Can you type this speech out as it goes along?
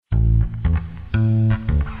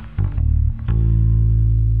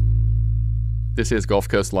This is Gulf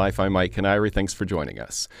Coast Life. I'm Mike Canary. Thanks for joining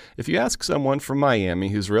us. If you ask someone from Miami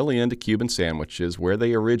who's really into Cuban sandwiches where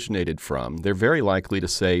they originated from, they're very likely to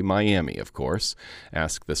say Miami, of course.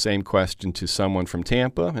 Ask the same question to someone from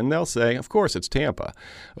Tampa, and they'll say, of course, it's Tampa.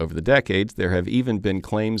 Over the decades, there have even been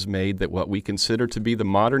claims made that what we consider to be the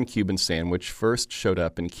modern Cuban sandwich first showed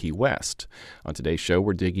up in Key West. On today's show,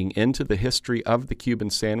 we're digging into the history of the Cuban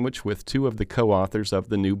sandwich with two of the co-authors of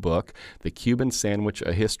the new book, The Cuban Sandwich,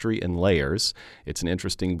 A History in Layers. It's an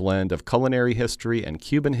interesting blend of culinary history and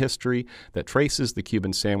Cuban history that traces the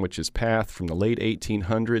Cuban sandwich's path from the late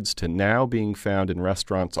 1800s to now being found in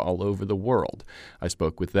restaurants all over the world. I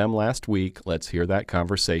spoke with them last week. Let's hear that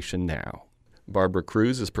conversation now. Barbara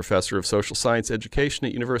Cruz is professor of social science education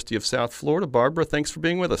at University of South Florida. Barbara, thanks for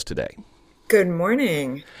being with us today. Good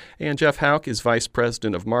morning. And Jeff Houck is Vice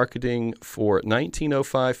President of Marketing for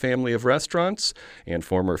 1905 Family of Restaurants and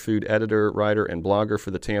former food editor, writer, and blogger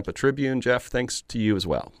for the Tampa Tribune. Jeff, thanks to you as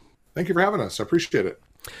well. Thank you for having us. I appreciate it.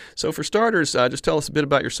 So for starters, just tell us a bit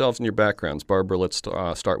about yourselves and your backgrounds. Barbara, let's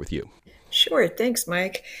start with you. Sure. Thanks,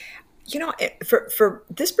 Mike. You know, for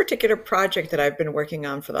this particular project that I've been working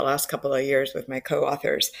on for the last couple of years with my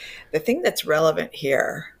co-authors, the thing that's relevant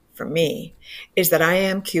here for me is that I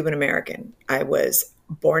am Cuban American. I was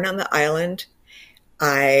born on the island.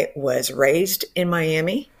 I was raised in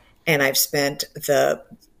Miami, and I've spent the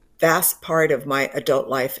vast part of my adult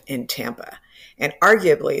life in Tampa. And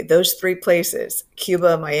arguably, those three places,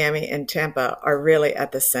 Cuba, Miami, and Tampa, are really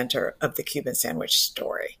at the center of the Cuban sandwich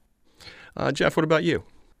story. Jeff, what about you?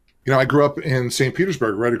 You know, I grew up in St.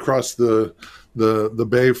 Petersburg, right across the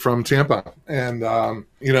bay from Tampa. And,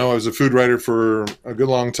 you know, I was a food writer for a good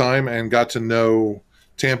long time and got to know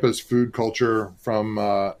Tampa's food culture from,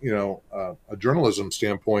 a journalism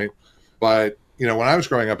standpoint. But, you know, when I was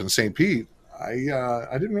growing up in St. Pete, I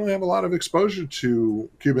didn't really have a lot of exposure to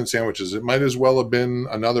Cuban sandwiches. It might as well have been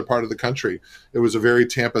another part of the country. It was a very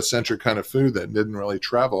Tampa-centric kind of food that didn't really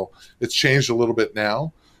travel. It's changed a little bit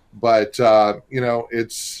now. But,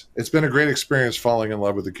 it's been a great experience falling in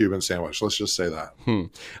love with the Cuban sandwich. Let's just say that.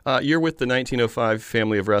 You're with the 1905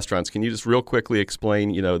 Family of Restaurants. Can you just real quickly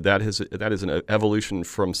explain, that is an evolution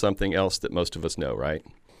from something else that most of us know, right?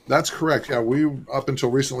 That's correct. Yeah, we, up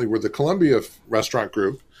until recently, were the Columbia Restaurant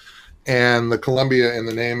Group. And the Columbia in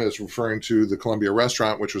the name is referring to the Columbia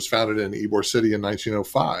Restaurant, which was founded in Ybor City in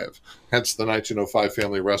 1905. Hence the 1905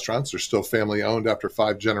 Family Restaurants. They're still family owned after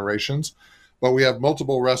 5 generations. But we have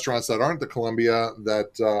multiple restaurants that aren't the Columbia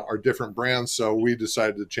that are different brands, so we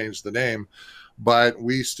decided to change the name. But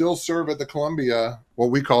we still serve at the Columbia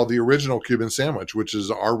what we call the original Cuban sandwich, which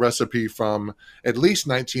is our recipe from at least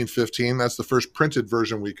 1915. That's the first printed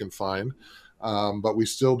version we can find. But we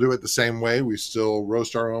still do it the same way. We still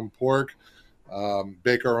roast our own pork,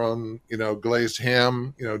 bake our own, glazed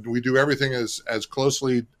ham. We do everything as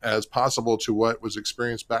closely as possible to what was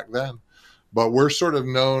experienced back then. But we're sort of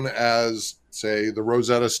known as, say, the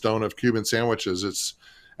Rosetta Stone of Cuban sandwiches.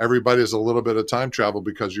 Everybody's a little bit of time travel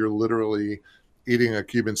because you're literally eating a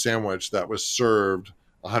Cuban sandwich that was served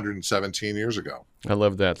 117 years ago. I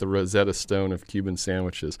love that, the Rosetta Stone of Cuban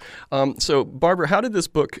sandwiches. So, Barbara, how did this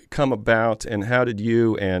book come about, and how did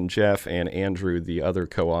you and Jeff and Andrew, the other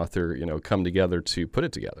co-author, come together to put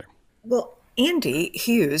it together? Well, Andy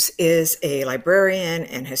Hughes is a librarian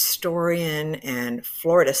and historian and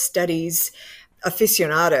Florida studies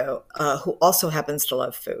aficionado who also happens to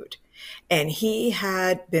love food. And he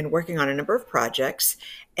had been working on a number of projects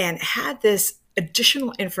and had this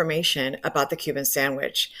additional information about the Cuban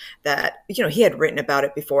sandwich that, he had written about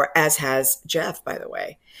it before, as has Jeff, by the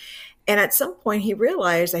way. And at some point he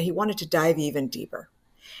realized that he wanted to dive even deeper.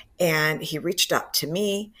 And he reached out to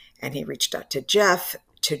me and he reached out to Jeff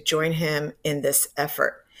to join him in this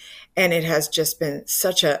effort. And it has just been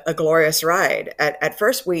such a glorious ride. At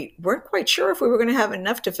first, we weren't quite sure if we were going to have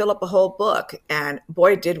enough to fill up a whole book. And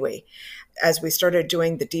boy, did we. As we started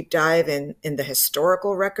doing the deep dive in the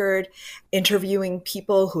historical record, interviewing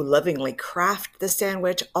people who lovingly craft the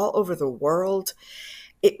sandwich all over the world,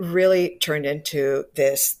 it really turned into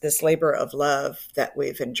this labor of love that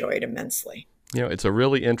we've enjoyed immensely. It's a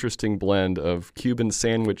really interesting blend of Cuban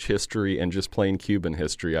sandwich history and just plain Cuban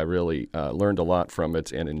history. I really learned a lot from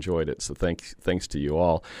it and enjoyed it, so thanks to you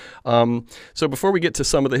all. So before we get to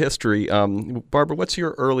some of the history, Barbara, what's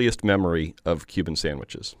your earliest memory of Cuban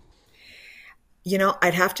sandwiches?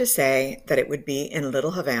 I'd have to say that it would be in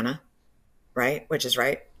Little Havana, right, which is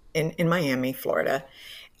right in Miami, Florida.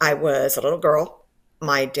 I was a little girl.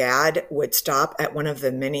 My dad would stop at one of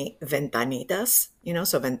the many ventanitas,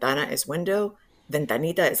 so ventana is window,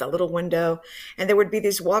 Ventanita is a little window, and there would be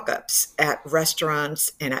these walk-ups at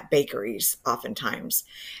restaurants and at bakeries oftentimes.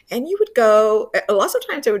 And you would go, lots of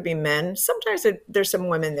times it would be men. Sometimes there's some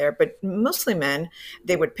women there, but mostly men.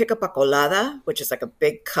 They would pick up a colada, which is like a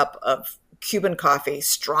big cup of Cuban coffee,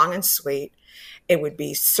 strong and sweet. It would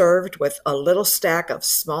be served with a little stack of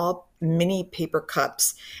small mini paper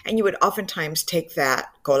cups. And you would oftentimes take that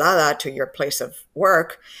colada to your place of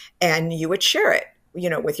work and you would share it,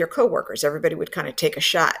 with your coworkers. Everybody would kind of take a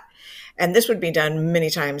shot. And this would be done many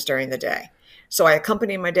times during the day. So I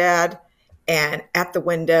accompanied my dad, and at the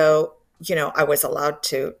window, I was allowed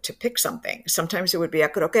to pick something. Sometimes it would be a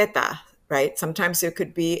croqueta, right? Sometimes it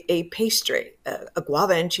could be a pastry, a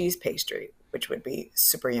guava and cheese pastry, which would be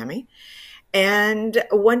super yummy. And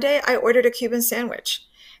one day I ordered a Cuban sandwich,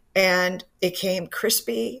 and it came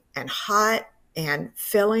crispy and hot and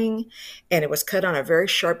filling, and it was cut on a very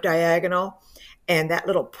sharp diagonal. And that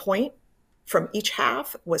little point from each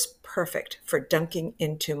half was perfect for dunking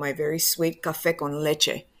into my very sweet café con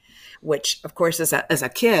leche, which, of course, as a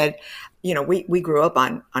kid, we grew up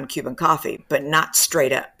on Cuban coffee, but not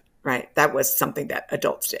straight up, right? That was something that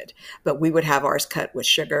adults did. But we would have ours cut with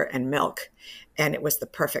sugar and milk, and it was the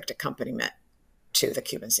perfect accompaniment to the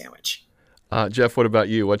Cuban sandwich. Jeff, what about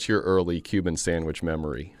you? What's your early Cuban sandwich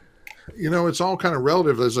memory? It's all kind of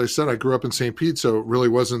relative. As I said, I grew up in St. Pete, so it really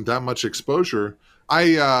wasn't that much exposure.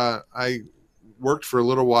 I worked for a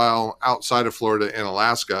little while outside of Florida in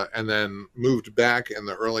Alaska, and then moved back in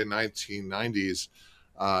the early 1990s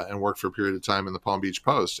and worked for a period of time in the Palm Beach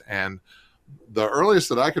Post. And the earliest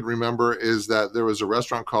that I could remember is that there was a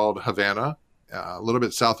restaurant called Havana, a little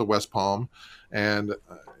bit south of West Palm. And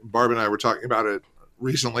Barb and I were talking about it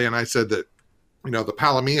recently, and I said that the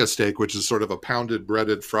palomilla steak, which is sort of a pounded,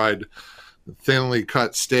 breaded, fried, thinly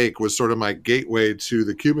cut steak, was sort of my gateway to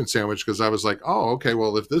the Cuban sandwich, because I was like, oh, okay,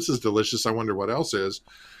 well, if this is delicious, I wonder what else is.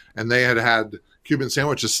 And they had Cuban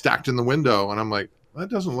sandwiches stacked in the window, and I'm like, that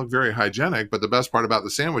doesn't look very hygienic. But the best part about the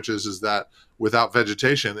sandwiches is that without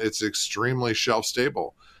vegetation, it's extremely shelf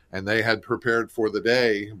stable. And they had prepared for the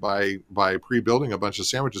day by pre-building a bunch of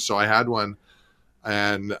sandwiches. So I had one,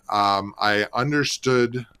 and I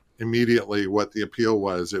understood immediately what the appeal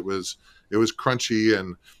was. It was crunchy,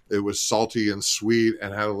 and it was salty and sweet,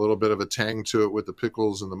 and had a little bit of a tang to it with the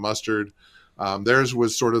pickles and the mustard. Theirs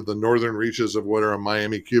was sort of the northern reaches of where a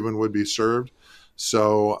Miami Cuban would be served.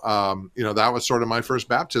 So, that was sort of my first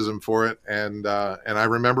baptism for it. And I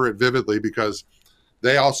remember it vividly because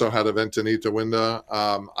they also had a Ventanita window.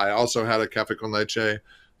 I also had a café con leche,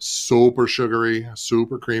 super sugary,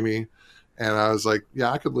 super creamy. And I was like, yeah,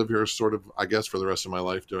 I could live here sort of, I guess, for the rest of my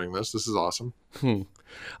life doing this. This is awesome.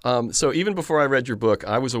 So even before I read your book,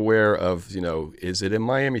 I was aware of, is it a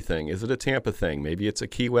Miami thing? Is it a Tampa thing? Maybe it's a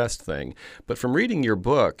Key West thing. But from reading your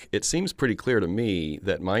book, it seems pretty clear to me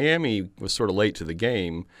that Miami was sort of late to the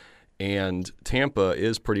game, and Tampa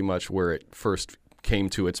is pretty much where it first came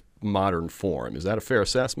to its modern form. Is that a fair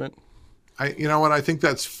assessment? I think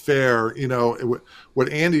that's fair. What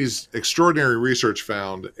Andy's extraordinary research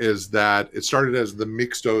found is that it started as the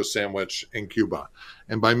mixto sandwich in Cuba.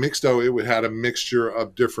 And by mixto, it had a mixture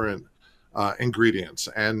of different ingredients.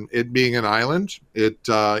 And it being an island,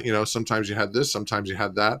 sometimes you had this, sometimes you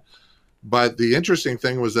had that. But the interesting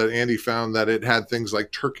thing was that Andy found that it had things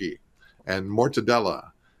like turkey and mortadella,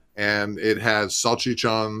 and it had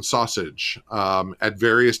salchichon sausage at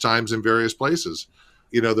various times in various places.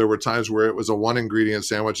 There were times where it was a one ingredient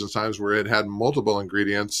sandwich and times where it had multiple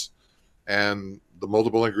ingredients, and the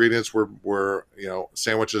multiple ingredients were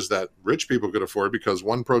sandwiches that rich people could afford because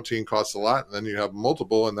one protein costs a lot, and then you have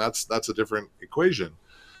multiple, and that's a different equation.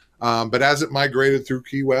 But as it migrated through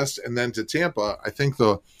Key West and then to Tampa, I think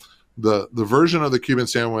the version of the Cuban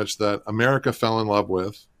sandwich that America fell in love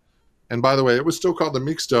with, and by the way, it was still called the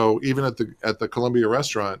mixto even at the Columbia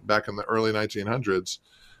restaurant back in the early 1900s.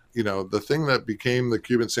 The thing that became the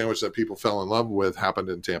Cuban sandwich that people fell in love with happened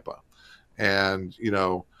in Tampa. And,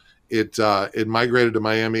 it migrated to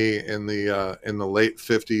Miami in the late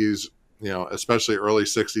 50s, especially early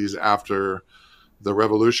 60s after the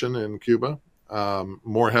revolution in Cuba,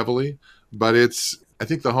 more heavily. But I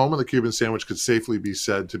think the home of the Cuban sandwich could safely be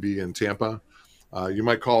said to be in Tampa. You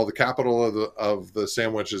might call the capital of the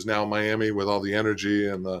sandwich is now Miami, with all the energy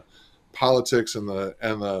and the politics and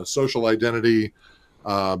the social identity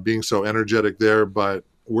being so energetic there. But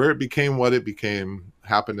where it became what it became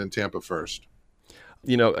happened in Tampa first.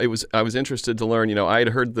 I was interested to learn, I had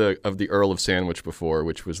heard of the Earl of Sandwich before,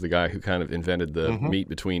 which was the guy who kind of invented the meat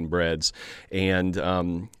between breads. And,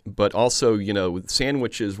 but also,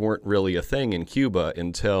 sandwiches weren't really a thing in Cuba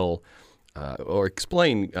until Or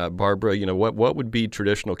explain, Barbara, what would be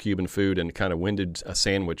traditional Cuban food and kind of when did a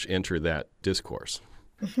sandwich enter that discourse?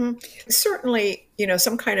 Certainly,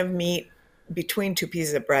 some kind of meat between two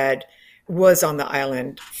pieces of bread was on the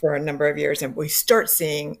island for a number of years. And we start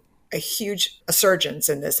seeing a huge resurgence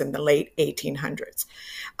in this in the late 1800s.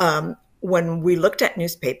 When we looked at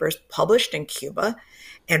newspapers published in Cuba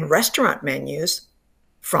and restaurant menus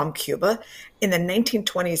from Cuba, in the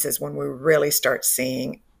 1920s is when we really start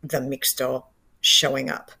seeing the mixto showing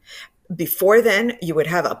up. Before then, you would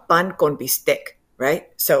have a pan con bistec, right?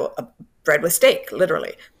 So a bread with steak,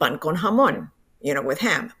 literally. Pan con jamón, with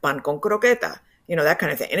ham. Pan con croqueta, that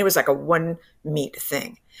kind of thing. And it was like a one meat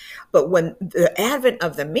thing. But when the advent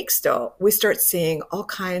of the mixto, we start seeing all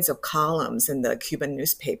kinds of columns in the Cuban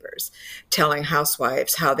newspapers telling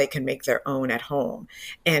housewives how they can make their own at home.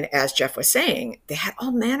 And as Jeff was saying, they had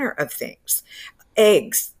all manner of things.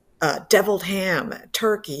 Eggs, deviled ham,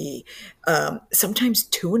 turkey, sometimes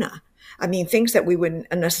tuna. I mean, things that we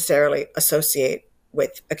wouldn't necessarily associate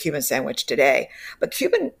with a Cuban sandwich today. But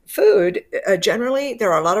Cuban food, generally,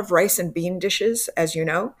 there are a lot of rice and bean dishes, as you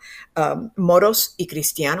know. Moros y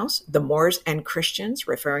cristianos, the Moors and Christians,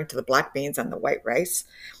 referring to the black beans and the white rice.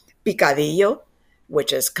 Picadillo,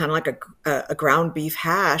 which is kind of like a ground beef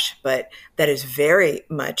hash, but that is very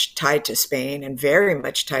much tied to Spain and very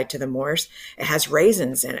much tied to the Moors. It has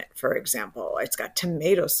raisins in it, for example. It's got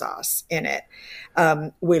tomato sauce in it.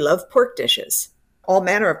 We love pork dishes, all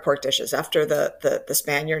manner of pork dishes after the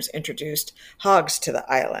Spaniards introduced hogs to the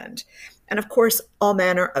island. And of course, all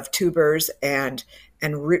manner of tubers and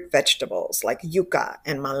root vegetables like yuca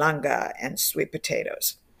and malanga and sweet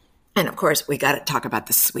potatoes. And of course, we got to talk about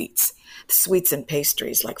the sweets and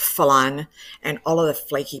pastries like flan and all of the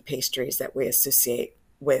flaky pastries that we associate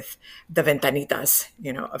with the ventanitas,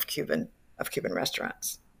 of Cuban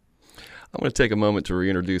restaurants. I want to take a moment to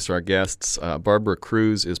reintroduce our guests. Barbara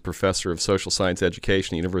Cruz is professor of social science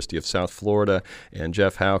education at the University of South Florida, and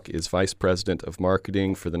Jeff Houck is vice president of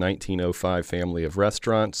marketing for the 1905 family of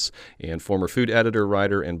restaurants and former food editor,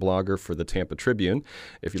 writer, and blogger for the Tampa Tribune.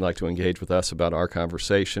 If you'd like to engage with us about our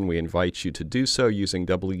conversation, we invite you to do so using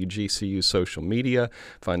WGCU's social media.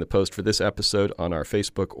 Find the post for this episode on our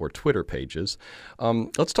Facebook or Twitter pages.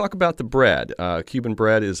 Let's talk about the bread. Cuban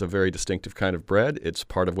bread is a very distinctive kind of bread. It's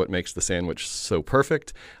part of what makes the sandwich so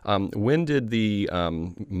perfect. When did the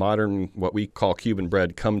modern, what we call Cuban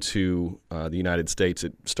bread, come to the United States?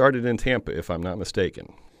 It started in Tampa, if I'm not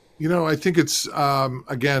mistaken. I think it's,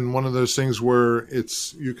 again, one of those things where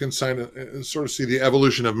you can sort of see the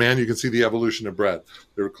evolution of man. You can see the evolution of bread.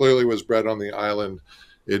 There clearly was bread on the island.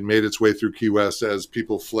 It made its way through Key West as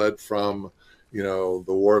people fled from, the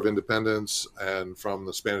War of Independence and from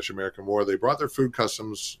the Spanish-American War. They brought their food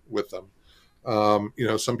customs with them.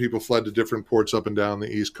 Some people fled to different ports up and down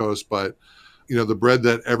the East Coast, but, the bread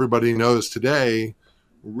that everybody knows today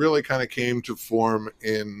really kind of came to form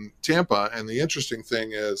in Tampa. And the interesting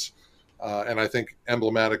thing is, and I think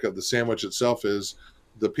emblematic of the sandwich itself, is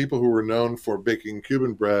the people who were known for baking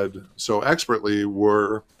Cuban bread so expertly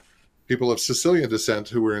were people of Sicilian descent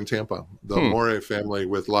who were in Tampa. The More family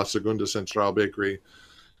with La Segunda Central Bakery.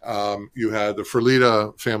 You had the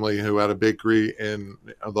Ferlita family who had a bakery in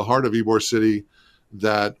the heart of Ybor City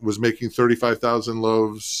that was making 35,000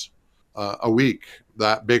 loaves a week.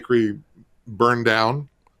 That bakery burned down.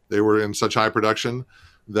 They were in such high production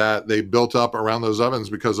that they built up around those ovens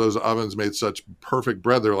because those ovens made such perfect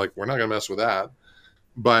bread. They're like, we're not going to mess with that.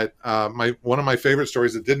 But one of my favorite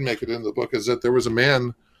stories that didn't make it into the book is that there was a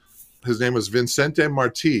man, his name was Vincente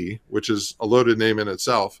Martí, which is a loaded name in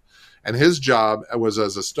itself. And his job was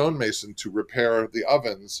as a stonemason to repair the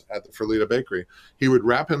ovens at the Ferlita Bakery. He would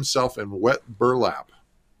wrap himself in wet burlap,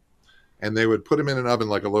 and they would put him in an oven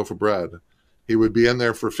like a loaf of bread. He would be in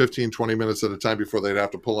there for 15, 20 minutes at a time before they'd have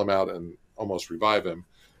to pull him out and almost revive him.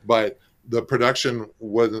 But the production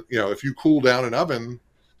was, if you cool down an oven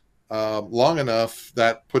long enough,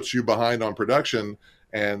 that puts you behind on production.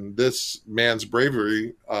 And this man's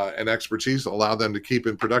bravery and expertise allowed them to keep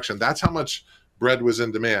in production. That's how much bread was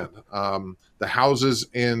in demand. The houses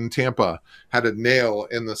in Tampa had a nail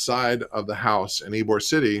in the side of the house in Ybor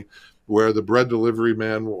City where the bread delivery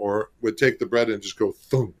man would take the bread and just go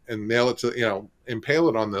thump and nail it to, impale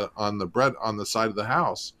it on the bread on the side of the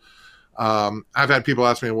house. I've had people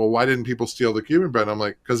ask me, well, why didn't people steal the Cuban bread? I'm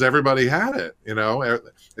like, because everybody had it.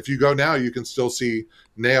 If you go now, you can still see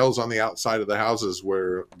nails on the outside of the houses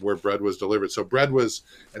where bread was delivered. So bread was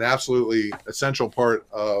an absolutely essential part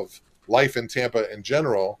of life in Tampa in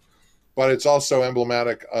general, but it's also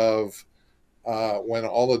emblematic of when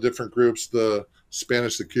all the different groups, the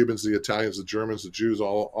Spanish, the Cubans, the Italians, the Germans, the Jews,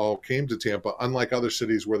 all came to Tampa, unlike other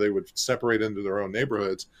cities where they would separate into their own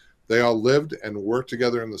neighborhoods, they all lived and worked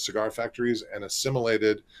together in the cigar factories and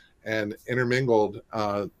assimilated and intermingled,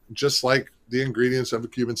 just like the ingredients of a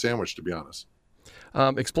Cuban sandwich, to be honest.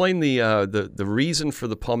 Explain the reason for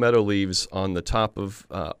the palmetto leaves on the top of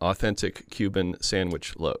authentic Cuban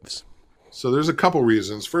sandwich loaves. So there's a couple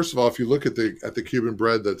reasons. First of all, if you look at the Cuban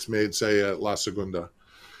bread that's made, say, at La Segunda,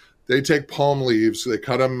 they take palm leaves, they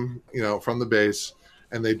cut them, from the base,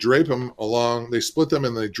 and they drape them along. They split them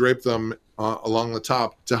and they drape them along the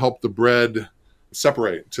top to help the bread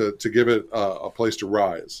separate, to give it a place to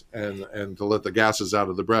rise and to let the gases out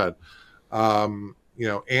of the bread.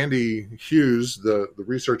 Andy Hughes, the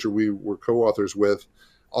researcher we were co-authors with,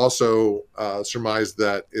 also surmised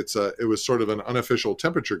that it was sort of an unofficial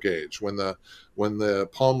temperature gauge. When the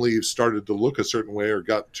palm leaves started to look a certain way or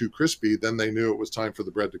got too crispy, then they knew it was time for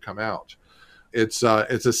the bread to come out. It's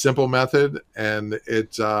a simple method, and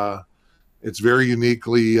it's very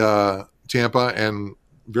uniquely Tampa and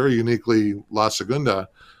very uniquely La Segunda.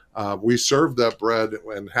 We served that bread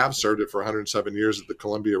and have served it for 107 years at the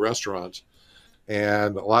Columbia restaurant.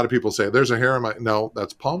 And a lot of people say, there's a hair in my... No,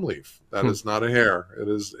 that's palm leaf. That is not a hair. It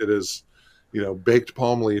is, baked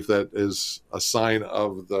palm leaf that is a sign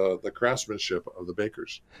of the craftsmanship of the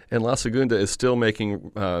bakers. And La Segunda is still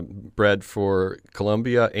making bread for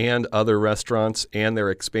Columbia and other restaurants, and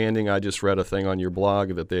they're expanding. I just read a thing on your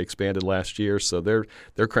blog that they expanded last year, so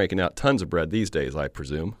they're cranking out tons of bread these days, I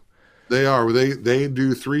presume. They are. They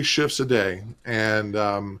do 3 shifts a day, and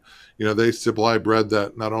they supply bread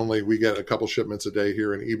that not only we get a couple shipments a day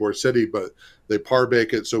here in Ybor City, but they par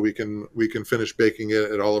bake it so we can finish baking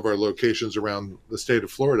it at all of our locations around the state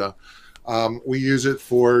of Florida. We use it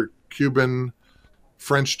for Cuban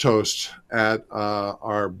French toast at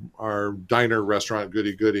our diner restaurant,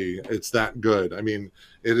 Goody Goody. It's that good. I mean,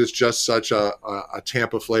 it is just such a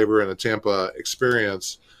Tampa flavor and a Tampa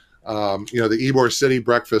experience. The Ybor City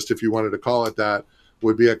breakfast, if you wanted to call it that,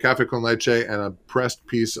 would be a cafe con leche and a pressed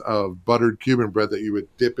piece of buttered Cuban bread that you would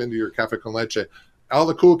dip into your cafe con leche. All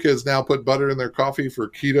the cool kids now put butter in their coffee for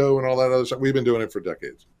keto and all that other stuff. We've been doing it for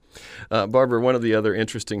decades. Barbara, one of the other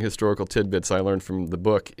interesting historical tidbits I learned from the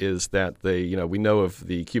book is that we know of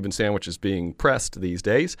the Cuban sandwiches being pressed these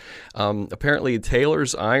days. Apparently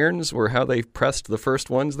Taylor's irons were how they pressed the first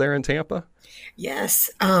ones there in Tampa. Yes.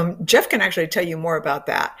 Jeff can actually tell you more about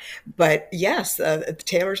that. But yes, the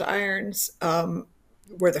Taylor's irons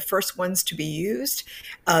were the first ones to be used.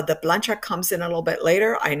 The plancha comes in a little bit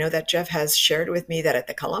later. I know that Jeff has shared with me that at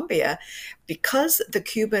the Columbia, because the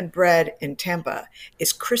Cuban bread in Tampa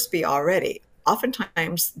is crispy already,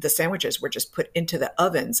 oftentimes the sandwiches were just put into the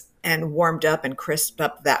ovens and warmed up and crisped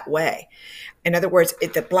up that way. In other words,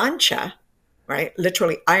 the plancha, right,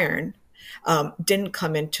 literally iron, didn't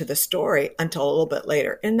come into the story until a little bit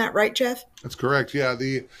later. Isn't that right, Jeff? That's correct. Yeah,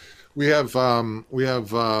 we have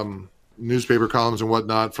newspaper columns and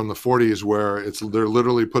whatnot from the 40s where they're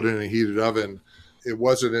literally put in a heated oven. It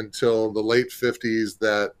wasn't until the late 50s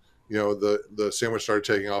that the sandwich started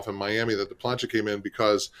taking off in Miami that the plancha came in,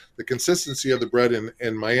 because the consistency of the bread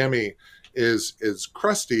in Miami is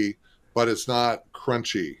crusty, but it's not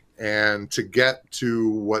crunchy. And to get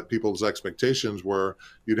to what people's expectations were,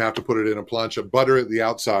 you'd have to put it in a plancha, butter it the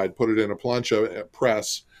outside, put it in a plancha,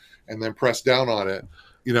 press, and then press down on it.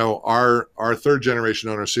 Our third generation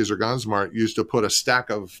owner, Cesar Gansmart, used to put a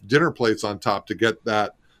stack of dinner plates on top to get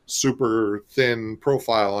that super thin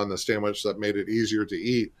profile on the sandwich that made it easier to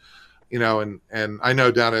eat. And I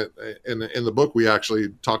know down in the book, we actually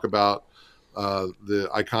talk about the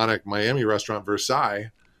iconic Miami restaurant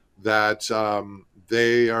Versailles that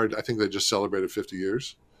I think they just celebrated 50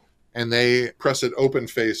 years, and they press it open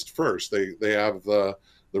faced first. They have the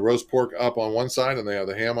roast pork up on one side and they have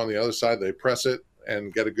the ham on the other side. They press it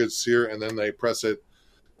and get a good sear, and then they press it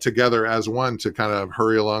together as one to kind of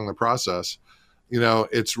hurry along the process.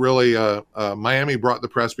 It's really Miami brought the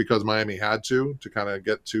press because Miami had to kind of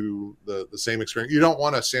get to the same experience. You don't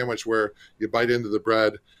want a sandwich where you bite into the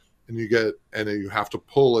bread and you have to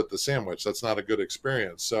pull at the sandwich. That's not a good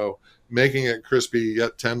experience. So making it crispy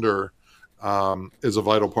yet tender is a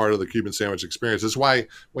vital part of the Cuban sandwich experience. That's why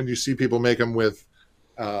when you see people make them with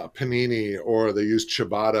panini or they use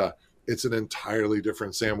ciabatta, it's an entirely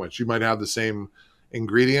different sandwich. You might have the same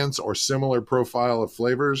ingredients or similar profile of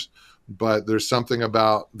flavors, but there's something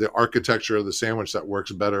about the architecture of the sandwich that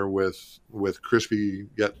works better with crispy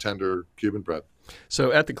yet tender Cuban bread.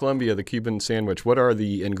 So at the Columbia, the Cuban sandwich, what are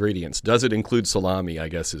the ingredients? Does it include salami, I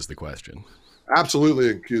guess is the question. Absolutely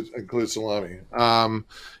includes salami.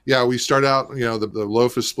 Yeah, we start out, the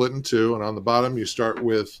loaf is split in two, and on the bottom you start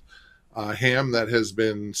with ham that has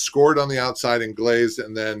been scored on the outside and glazed,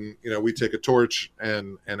 and then we take a torch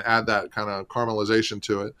and add that kind of caramelization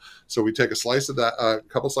to it. So we take a slice of that, a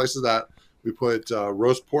couple slices of that. We put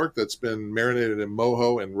roast pork that's been marinated in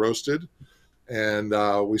mojo and roasted, and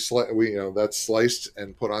that's sliced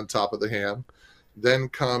and put on top of the ham. Then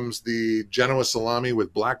comes the Genoa salami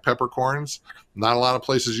with black peppercorns. Not a lot of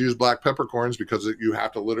places use black peppercorns because you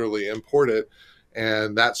have to literally import it.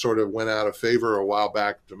 And that sort of went out of favor a while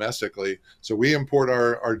back domestically. So we import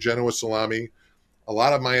our Genoa salami. A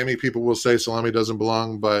lot of Miami people will say salami doesn't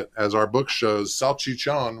belong, but as our book shows,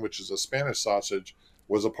 salchichon, which is a Spanish sausage,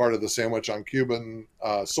 was a part of the sandwich on Cuban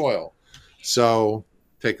soil. So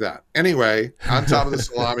take that. Anyway, on top of the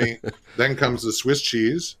salami, then comes the Swiss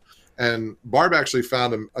cheese. And Barb actually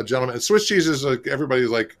found a gentleman. Swiss cheese is everybody's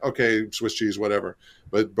like, okay, Swiss cheese, whatever.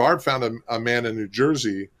 But Barb found a man in New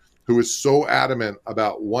Jersey who is so adamant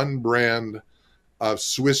about one brand of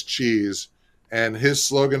Swiss cheese. And his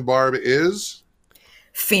slogan, Barb, is?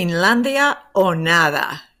 Finlandia or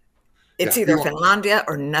nada. It's either Finlandia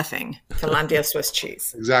or nothing. Finlandia Swiss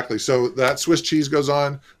cheese. Exactly. So that Swiss cheese goes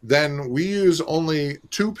on. Then we use only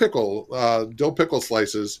 2 dill pickle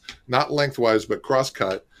slices, not lengthwise, but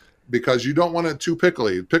cross-cut, because you don't want it too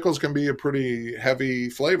pickly. Pickles can be a pretty heavy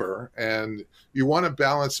flavor, and you want to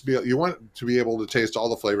balance. You want to be able to taste all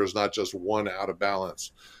the flavors, not just one out of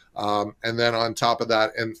balance. And then on top of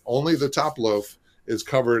that, and only the top loaf is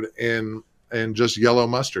covered in just yellow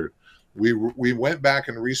mustard. We went back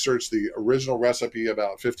and researched the original recipe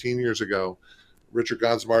about 15 years ago. Richard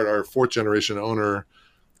Gonsmart, our 4th generation owner,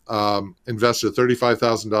 invested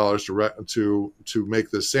 $35,000 to make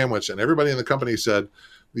this sandwich, and everybody in the company said,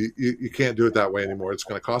 you can't do it that way anymore. It's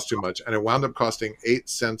going to cost too much. And it wound up costing 8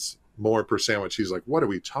 cents more per sandwich. He's like, what are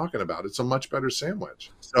we talking about? It's a much better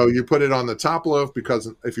sandwich. So you put it on the top loaf, because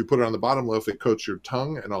if you put it on the bottom loaf, it coats your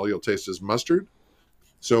tongue and all you'll taste is mustard.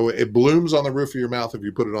 So it blooms on the roof of your mouth if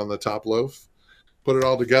you put it on the top loaf. Put it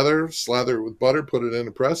all together, slather it with butter, put it in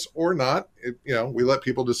a press or not. We let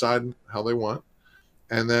people decide how they want.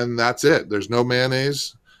 And then that's it. There's no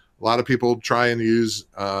mayonnaise. A lot of people try and use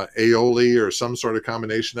aioli or some sort of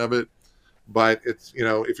combination of it. But it's,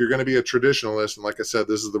 if you're going to be a traditionalist, and like I said,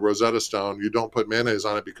 this is the Rosetta Stone, you don't put mayonnaise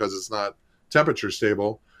on it because it's not temperature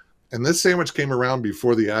stable. And this sandwich came around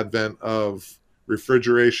before the advent of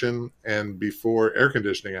refrigeration and before air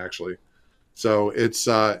conditioning, actually. So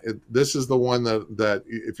this is the one that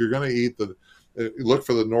if you're going to eat, look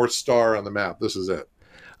for the North Star on the map. This is it.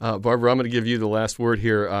 Barbara, I'm going to give you the last word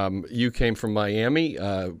here. You came from Miami.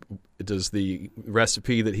 Does the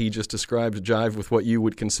recipe that he just described jive with what you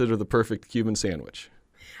would consider the perfect Cuban sandwich?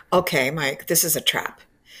 Okay, Mike, this is a trap.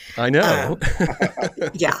 I know.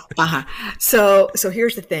 Yeah. So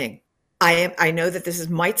here's the thing. I know that this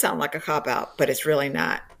might sound like a cop-out, but it's really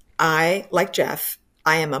not. Like Jeff,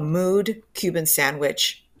 I am a mood Cuban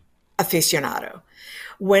sandwich aficionado.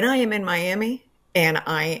 When I am in Miami, and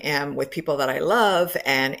I am with people that I love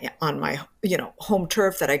and on my, home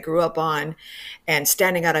turf that I grew up on, and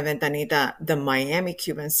standing out of Ventanita, the Miami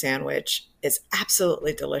Cuban sandwich is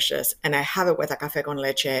absolutely delicious. And I have it with a café con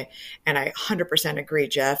leche. And I 100% agree,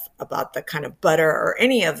 Jeff, about the kind of butter or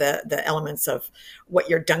any of the elements of what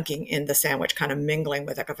you're dunking in the sandwich, kind of mingling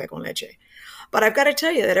with a café con leche. But I've got to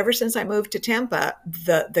tell you that ever since I moved to Tampa,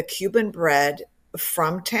 the Cuban bread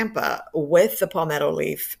from Tampa with the palmetto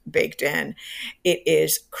leaf baked in, it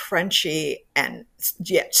is crunchy and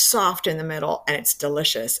yet soft in the middle, and it's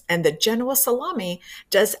delicious. And the Genoa salami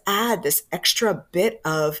does add this extra bit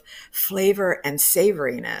of flavor and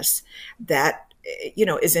savoriness that,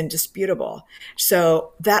 is indisputable.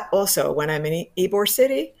 So that also, when I'm in Ybor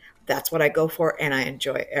City, that's what I go for, and I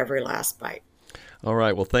enjoy every last bite. All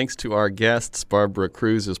right. Well, thanks to our guests. Barbara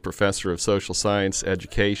Cruz is professor of social science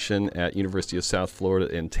education at University of South Florida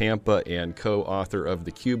in Tampa and co-author of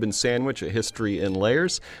The Cuban Sandwich, A History in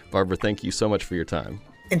Layers. Barbara, thank you so much for your time.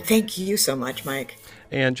 And thank you so much, Mike.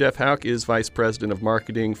 And Jeff Houck is vice president of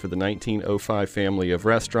marketing for the 1905 family of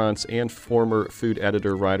restaurants and former food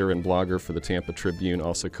editor, writer, and blogger for the Tampa Tribune,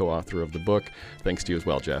 also co-author of the book. Thanks to you as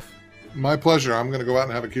well, Jeff. My pleasure. I'm going to go out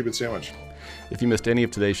and have a Cuban sandwich. If you missed any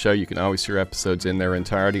of today's show, you can always hear episodes in their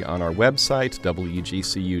entirety on our website,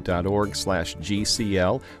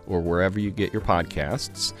 wgcu.org/GCL, or wherever you get your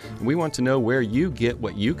podcasts. And we want to know where you get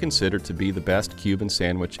what you consider to be the best Cuban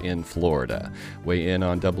sandwich in Florida. Weigh in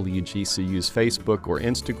on WGCU's Facebook or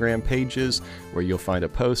Instagram pages, where you'll find a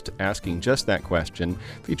post asking just that question,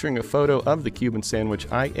 featuring a photo of the Cuban sandwich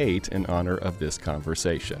I ate in honor of this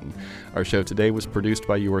conversation. Our show today was produced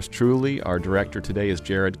by yours truly. Our director today is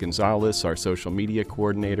Jared Gonzalez. Our social media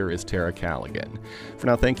coordinator is Tara Callaghan. For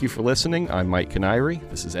now, thank you for listening. I'm Mike Canary.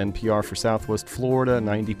 This is NPR for Southwest Florida,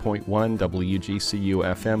 90.1 WGCU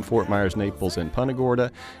FM, Fort Myers, Naples, and Punta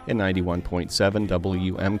Gorda, and 91.7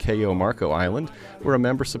 WMKO Marco Island. We're a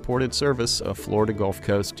member-supported service of Florida Gulf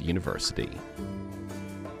Coast University.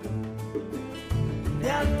 De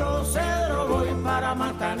Alto Cedro voy para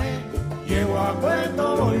Marcané, llego a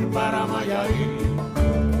Puerto, voy para Mayarí.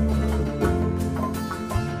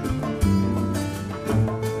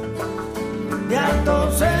 De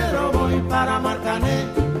Alto Cedro voy para Marcané,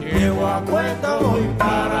 llego a Puerto, voy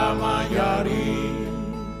para Mayarí.